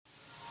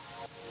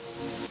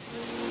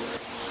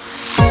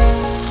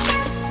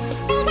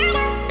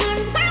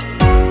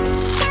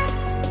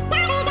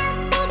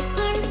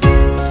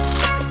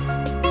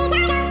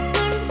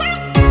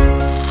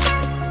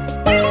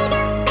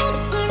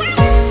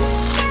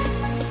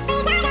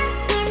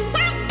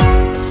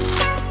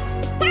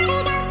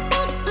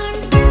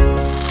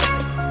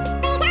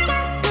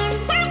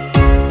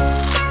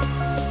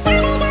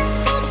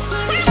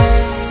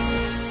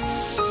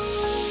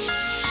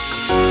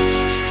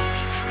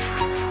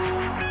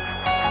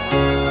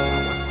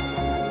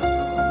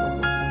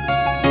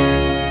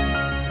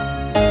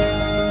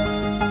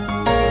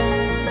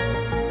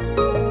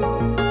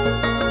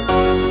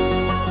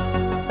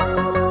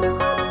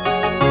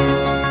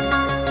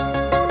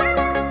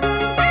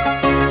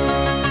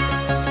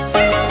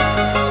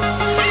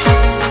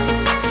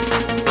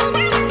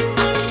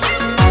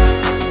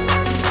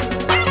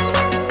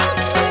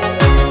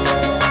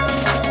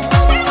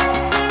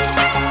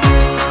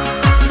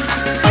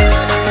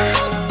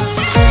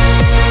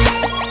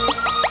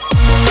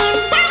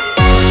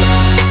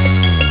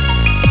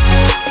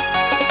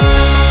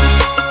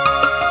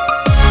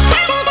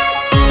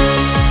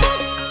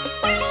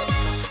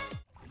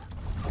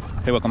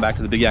Hey, welcome back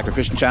to the Big Yacker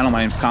Fishing Channel.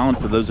 My name's Colin.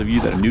 For those of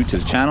you that are new to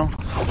the channel,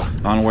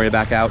 on our way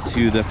back out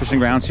to the fishing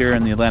grounds here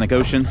in the Atlantic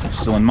Ocean,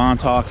 still in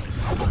Montauk.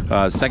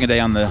 Second day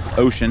on the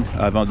ocean.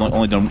 I've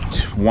only done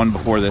one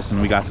before this,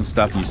 and we got some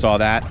stuff, and you saw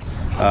that.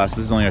 So this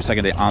is only our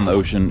second day on the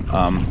ocean.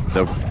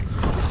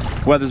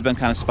 The weather's been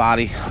kind of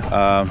spotty.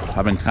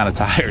 I've been kind of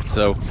tired,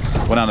 so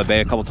went on the bay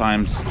a couple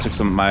times. Took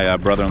my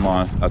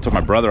brother-in-law. Took my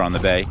brother on the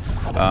bay.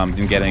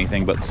 Didn't get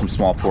anything but some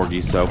small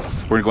porgies. So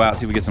we're gonna go out and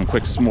see if we get some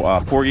quick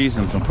porgies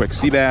and some quick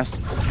sea bass,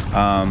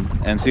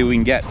 and see what we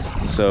can get.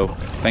 So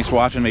thanks for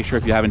watching. Make sure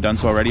if you haven't done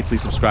so already,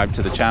 please subscribe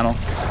to the channel.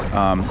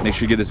 Make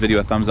sure you give this video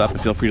a thumbs up,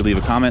 and feel free to leave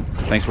a comment.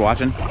 Thanks for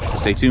watching.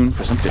 Stay tuned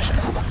for some fishing.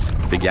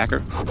 Big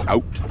Yacker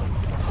out.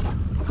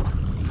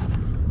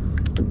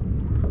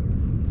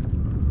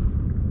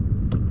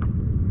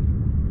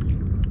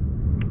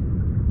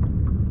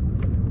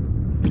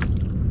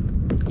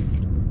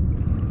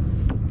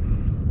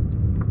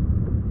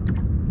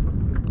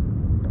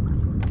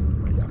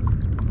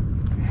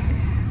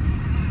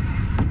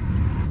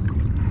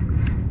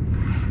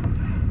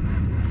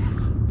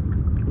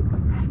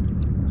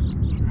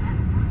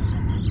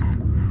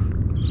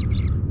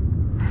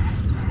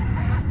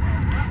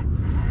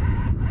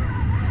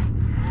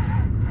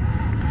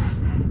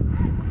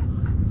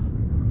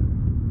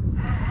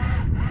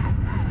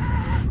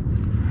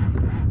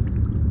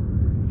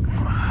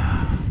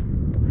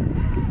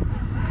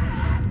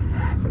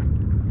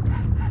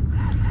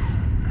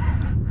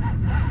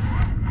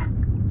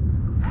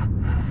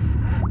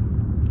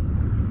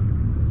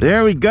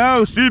 There we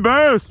go, sea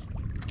bass.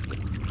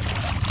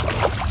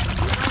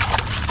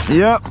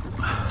 Yep.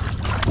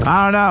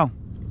 I don't know.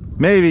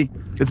 Maybe.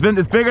 It's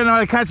bigger than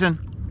what I'm catching.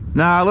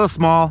 Nah, a little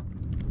small.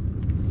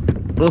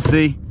 We'll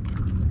see.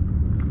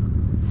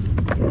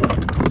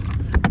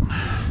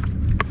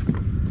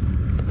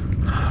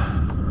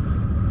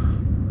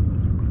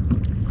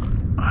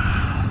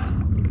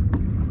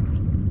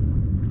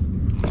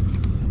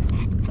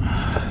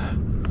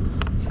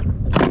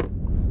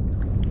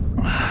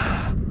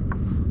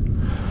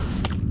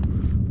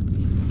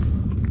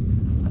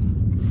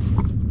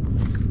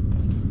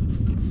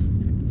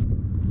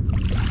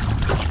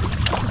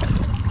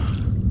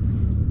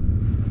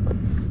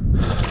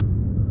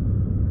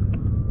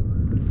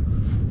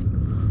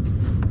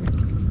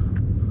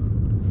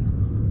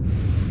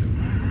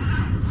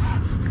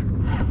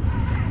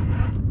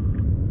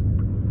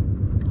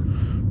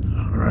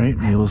 Right,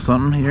 maybe a little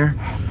something here.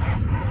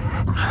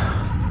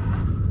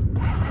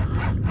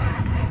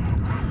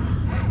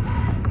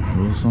 A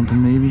little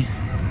something maybe.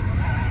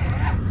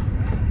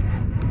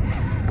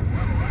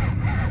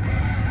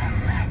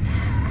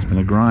 It's been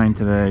a grind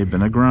today,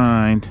 been a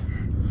grind.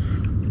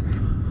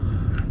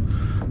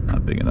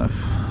 Not big enough.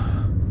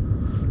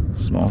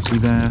 Small sea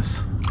bass.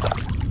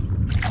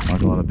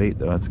 Not a lot of bait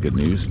though, that's good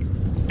news.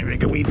 Maybe I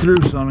can weed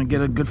through some and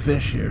get a good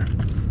fish here.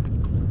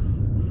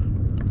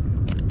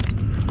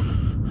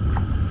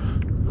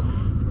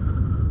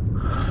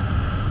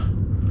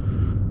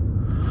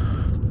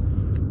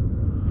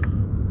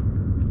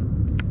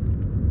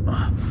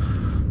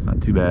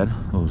 Too bad.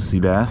 A little sea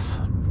bass.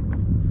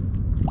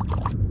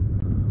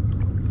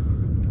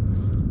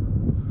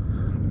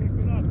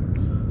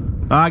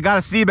 I got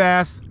a sea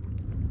bass.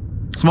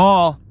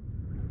 Small.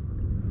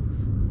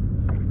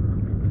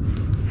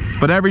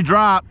 But every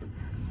drop.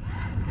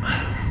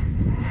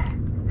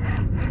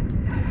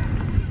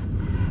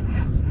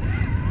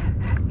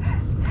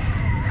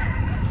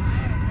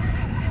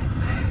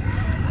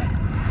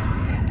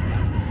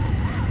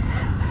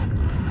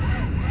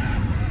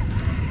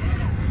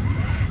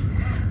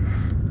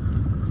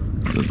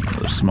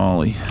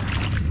 Smallie.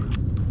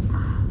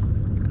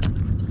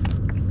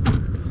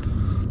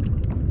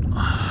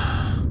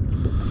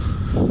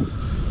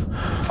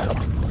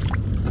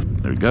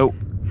 There we go.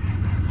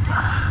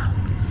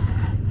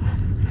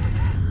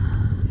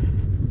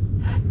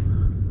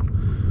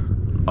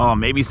 Oh,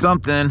 maybe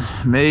something.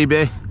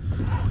 Maybe.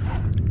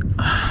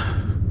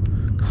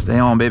 Stay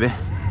on, baby.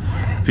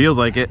 Feels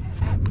like it.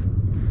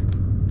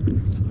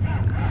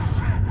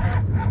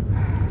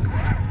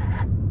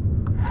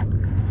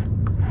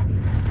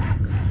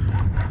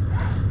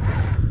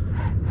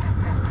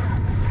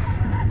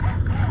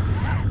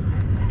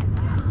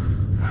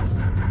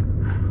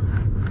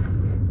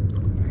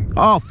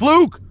 Oh,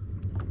 Fluke!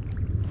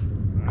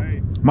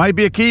 Nice. Might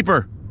be a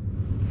keeper.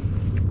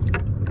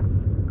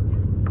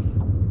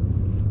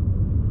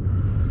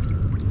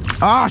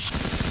 Oh,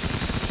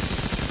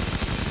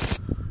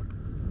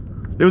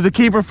 there was a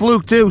keeper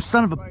Fluke too,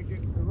 son of a...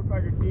 It looked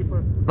like a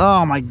keeper.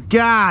 Oh my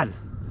God!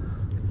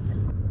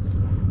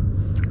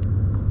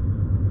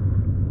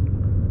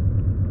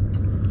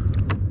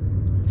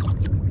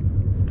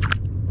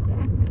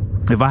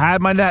 If I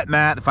had my net,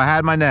 Matt, if I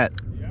had my net.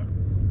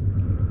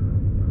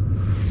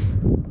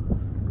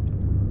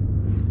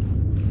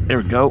 There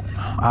we go.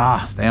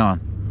 Ah, stay on.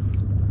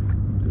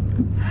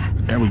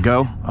 There we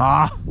go.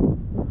 Ah.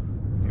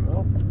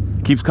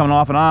 Keeps coming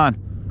off and on.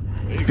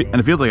 And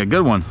it feels like a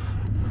good one.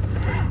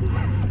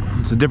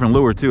 It's a different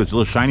lure too. It's a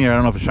little shinier. I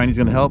don't know if a shiny's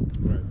gonna help.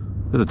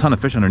 There's a ton of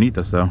fish underneath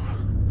us though.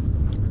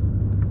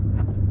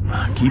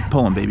 Keep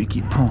pulling, baby,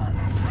 keep pulling.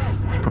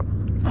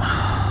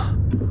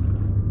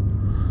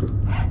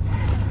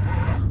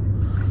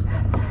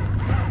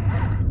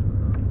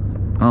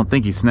 I don't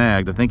think he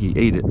snagged, I think he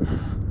ate it.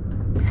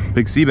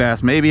 Big sea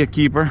bass, maybe a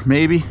keeper,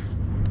 maybe.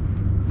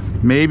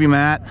 Maybe,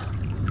 Matt.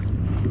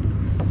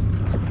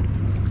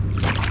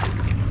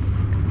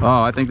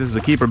 Oh, I think this is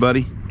a keeper,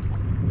 buddy.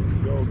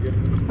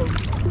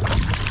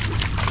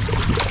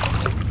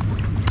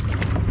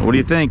 What do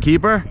you think,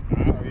 keeper? Oh,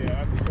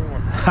 yeah, that's a good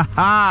one. Ha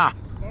ha!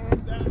 Throw him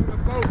down in the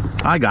boat.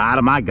 I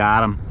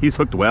got him. He's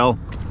hooked well.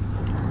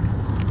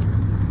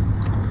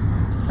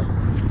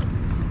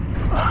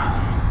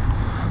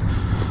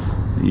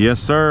 Yes,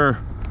 sir.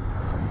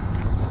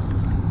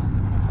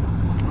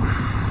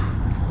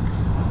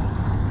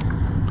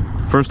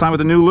 First time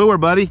with a new lure,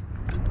 buddy.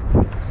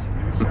 New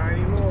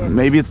shiny lure.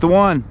 Maybe it's the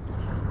one.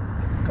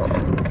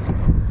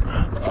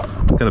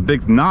 Got a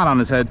big knot on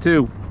his head,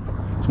 too.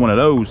 It's one of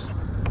those.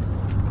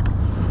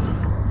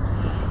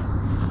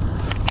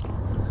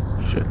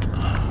 Shit.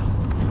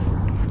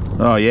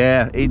 Oh,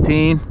 yeah,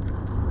 18.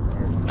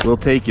 We'll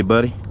take you,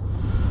 buddy.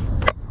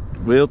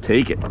 We'll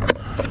take it.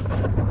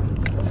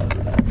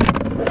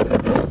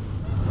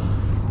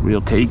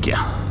 We'll take you.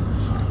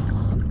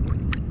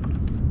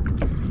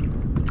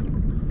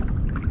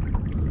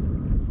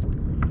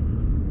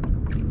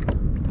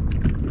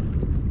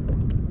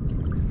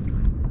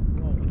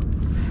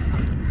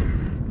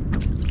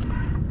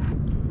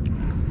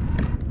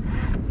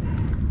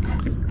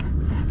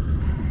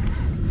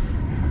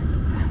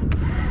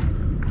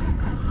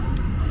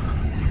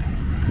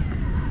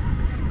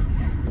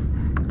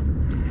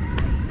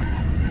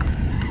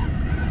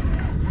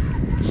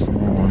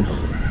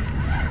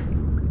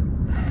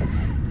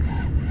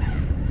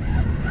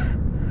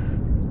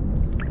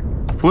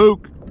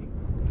 Fluke.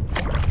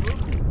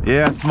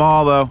 Yeah,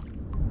 small though.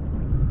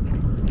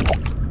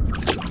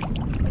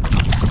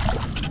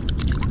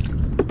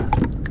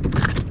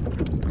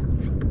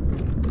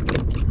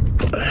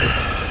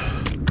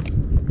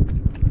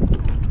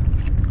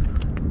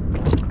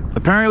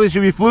 Apparently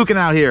should be fluking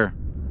out here.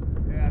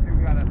 Yeah, I think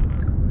we gotta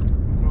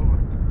move over.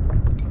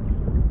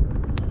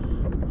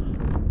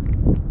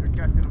 They're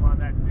catching them on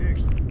that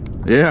jig.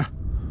 Yeah.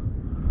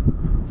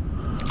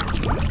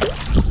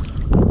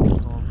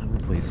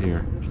 Place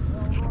here.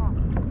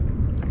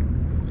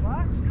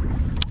 What?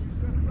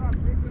 Just start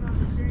picking on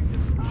the change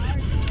of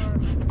tide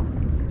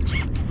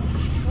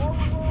or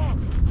overall?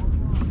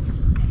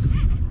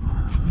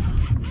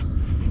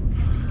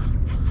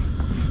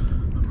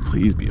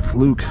 Please be a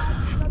fluke.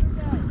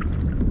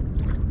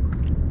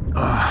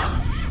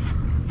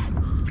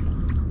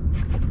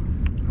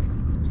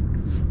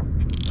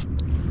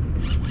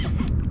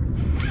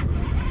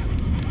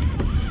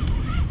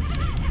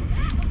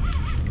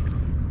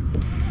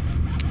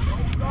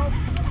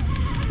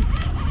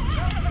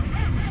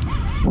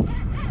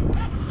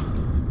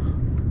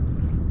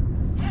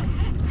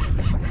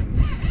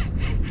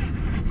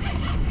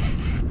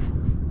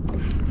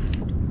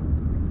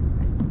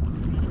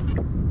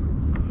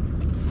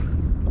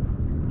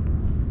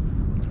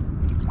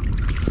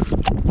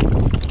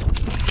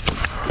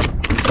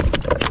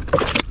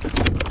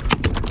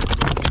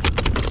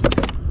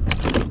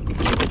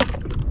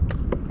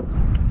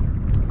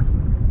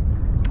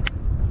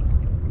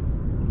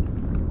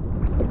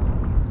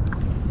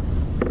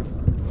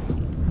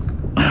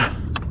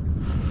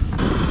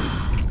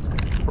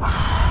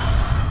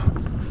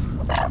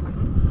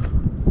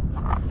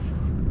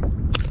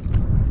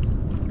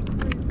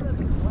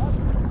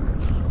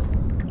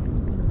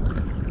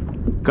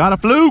 Got a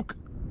fluke.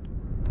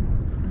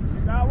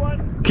 You got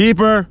one?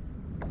 Keeper.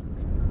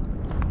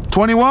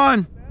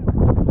 21.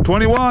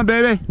 21,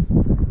 baby.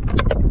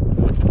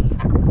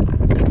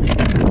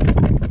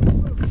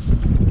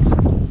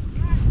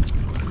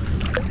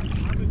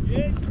 On the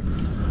jig?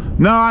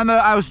 No,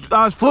 I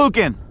was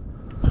fluking.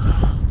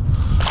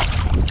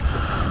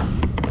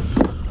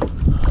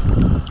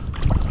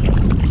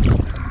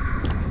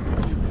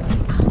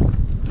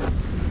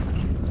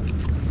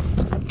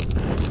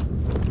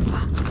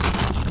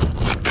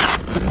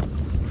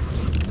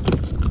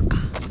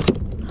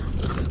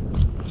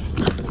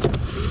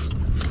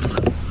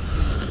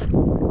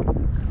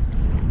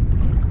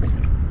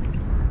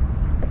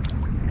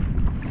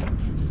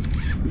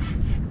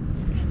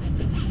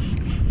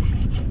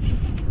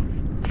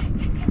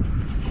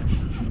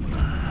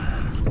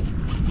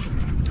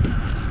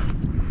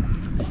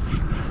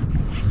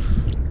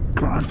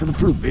 Grind for the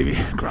fluke, baby.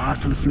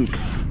 Grind for the fluke.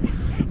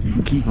 You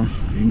can keep them.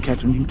 You can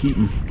catch them. You can keep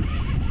them.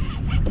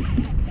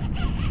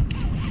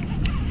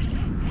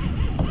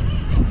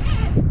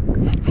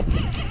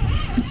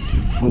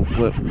 Boat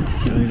flip. I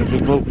need a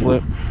big boat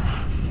flip.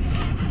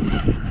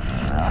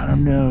 I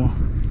don't know.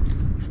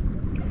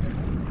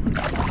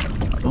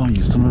 Oh,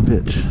 you son of a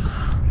bitch.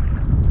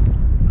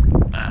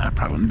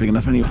 Probably wasn't big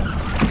enough anyway.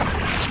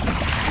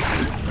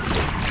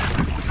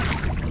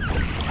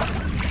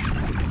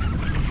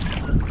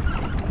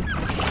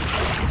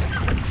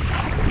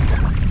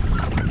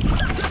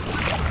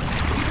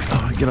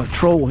 Oh, I get a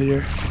troll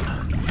here.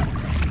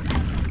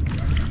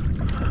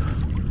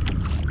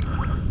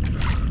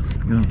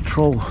 Gonna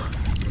troll.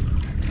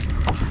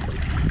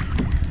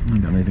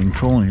 Ain't got anything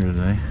trolling here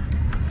today.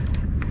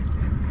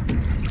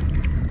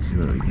 Let's see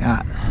what we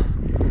got.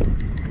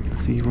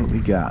 Let's see what we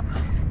got.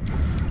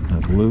 A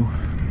blue.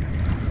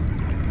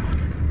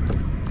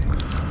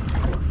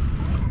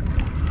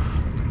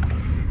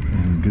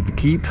 And good to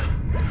keep.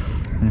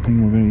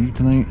 Anything we're gonna eat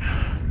tonight?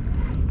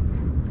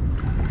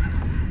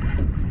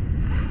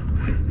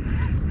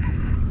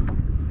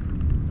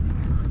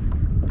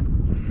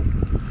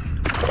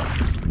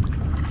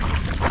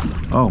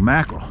 Oh,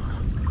 mackerel.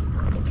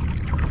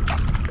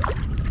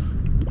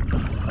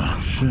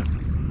 Oh, shit.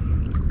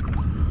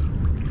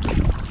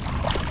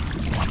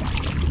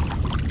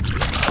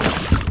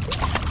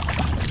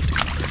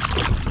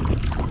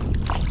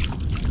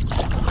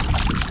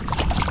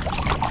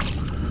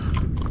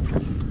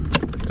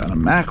 Got a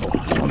mackerel.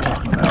 That's what I'm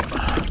talking about.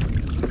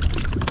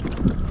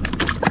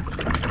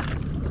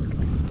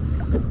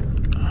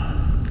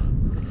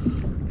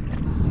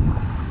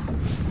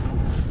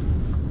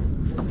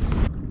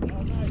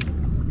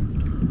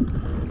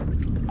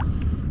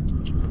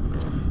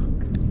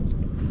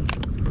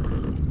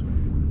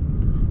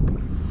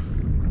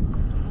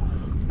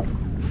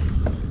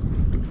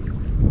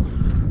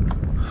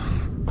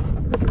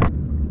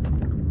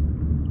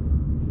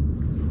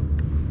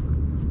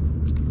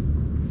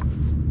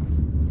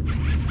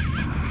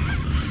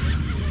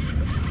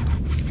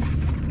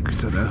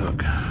 Set that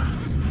hook.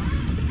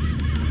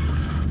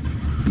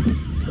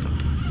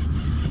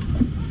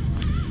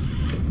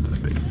 That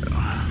big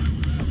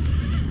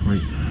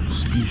right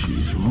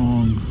species,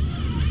 wrong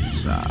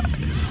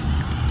size.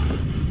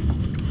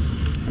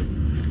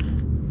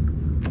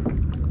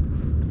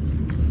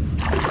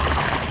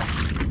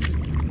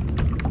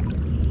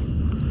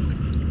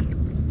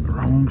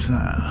 Wrong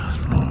size,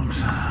 wrong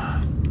size.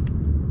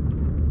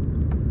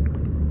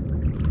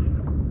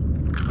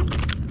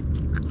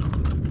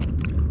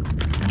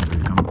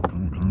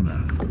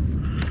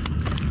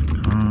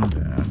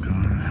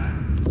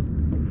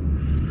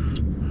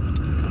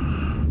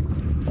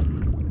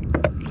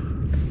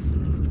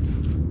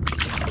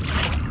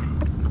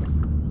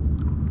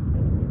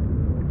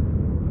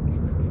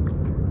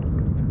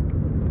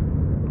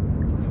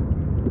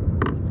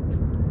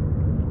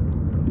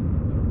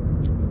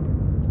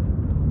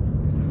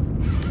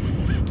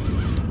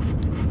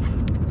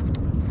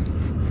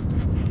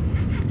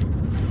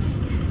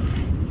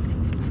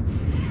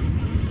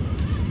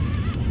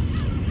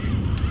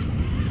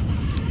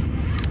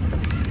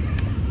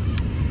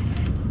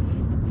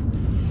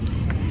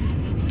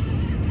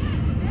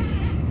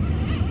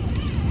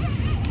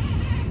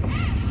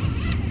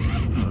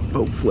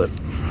 Boat flip.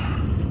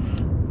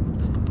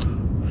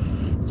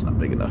 It's not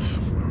big enough.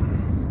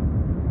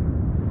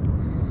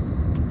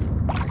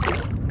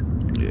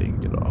 Yeah, you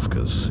can get off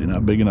because you're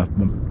not big enough.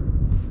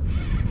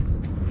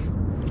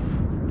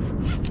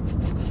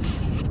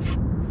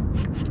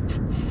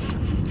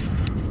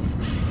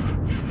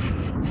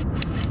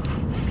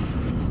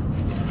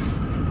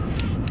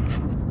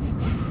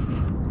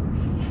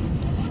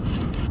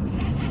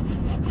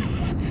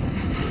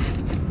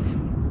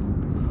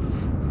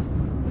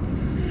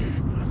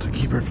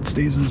 Keeper if it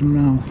stays in his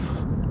mouth.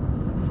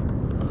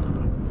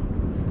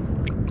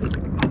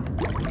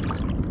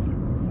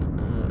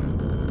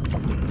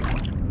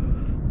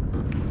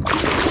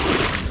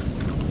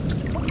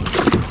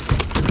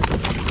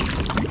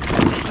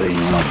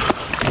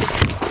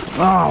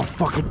 Oh,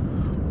 fuck it.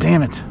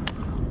 Damn it.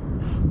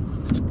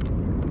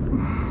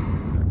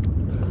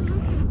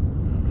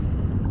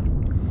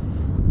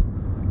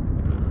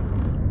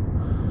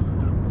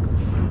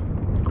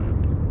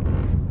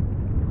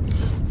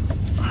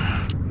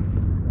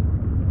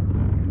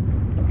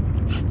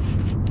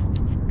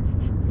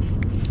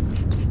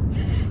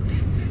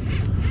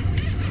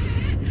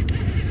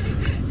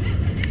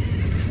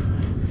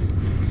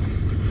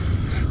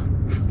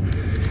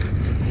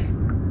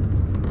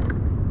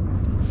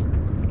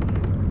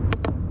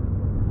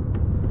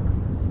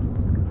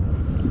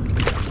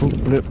 Oh,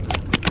 flip.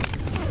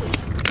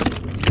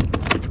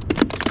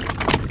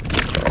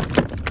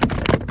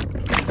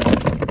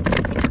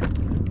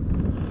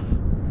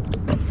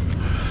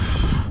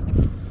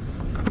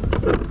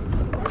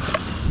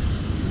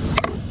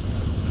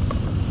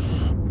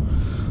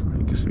 I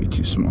think it's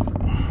too small.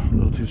 A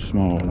little too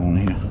small on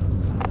here.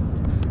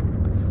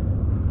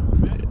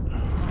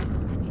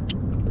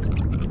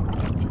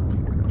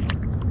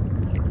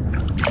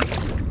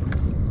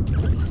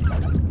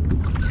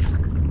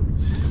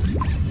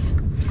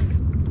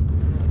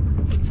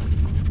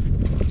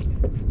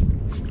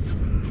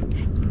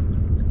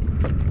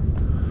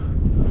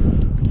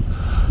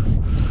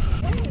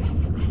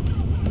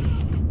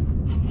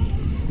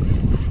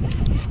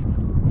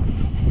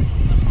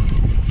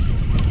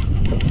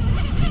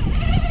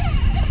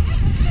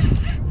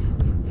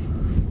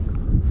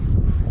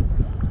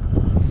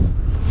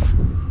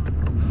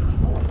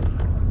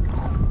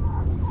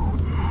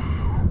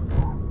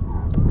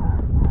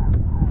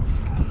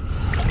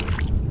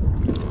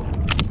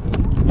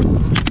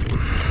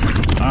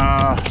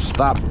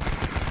 Stop.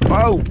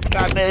 Oh,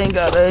 god dang,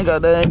 god dang,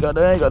 god dang, god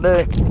dang, god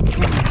dang.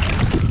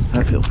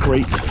 That feels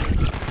great.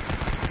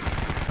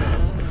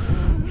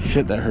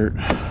 Shit, that hurt.